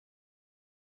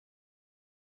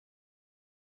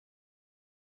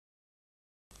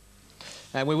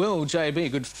And we will,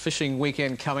 JB, good fishing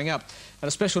weekend coming up. And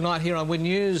a special night here on WIN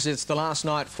News. It's the last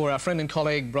night for our friend and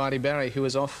colleague, Bridie Barry, who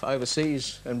is off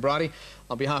overseas. And Bridie,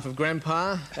 on behalf of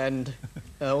Grandpa and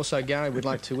also Gary, we'd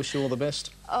like to wish you all the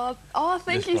best.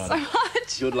 Thank you so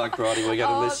much. Good luck, Bridie. We're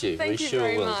going to miss you. Thank you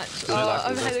very much.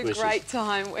 I've had a great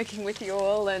time working with you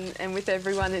all and with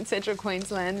everyone in Central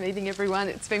Queensland, meeting everyone.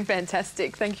 It's been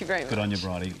fantastic. Thank you very much. Good on you,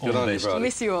 Bridie. Good on you, Bridie.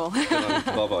 Miss you all.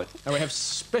 Bye-bye. And we have a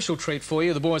special treat for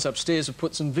you. The boys upstairs have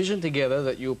put some vision together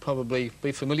that you'll probably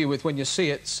be familiar with when you see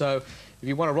it. So if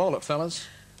you want to roll it, fellas.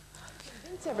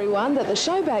 Everyone that the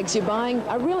show bags you're buying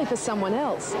are really for someone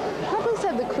else. Couples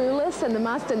have the Clueless and the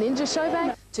Master Ninja show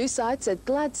bag. 2 sites at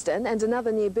Gladstone and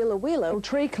another near Billawheeler.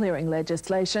 Tree clearing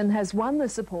legislation has won the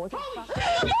support.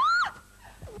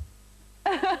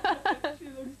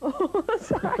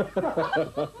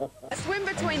 Swim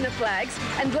between the flags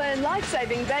and learn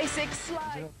life-saving basics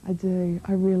like... I do,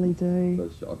 I really do.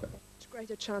 That's shocking.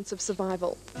 Greater chance of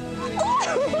survival.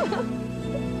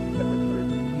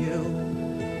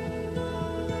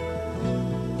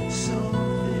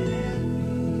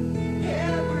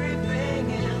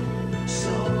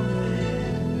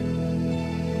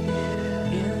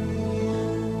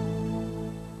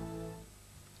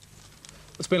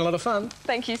 It's been a lot of fun.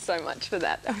 Thank you so much for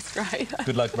that. That was great.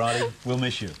 Good luck, Bridie. We'll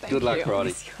miss you. Good luck,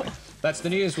 Bridie. That's the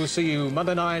news. We'll see you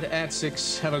Monday night at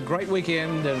 6. Have a great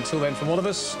weekend. Until then, from all of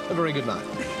us, a very good night.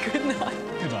 Good night.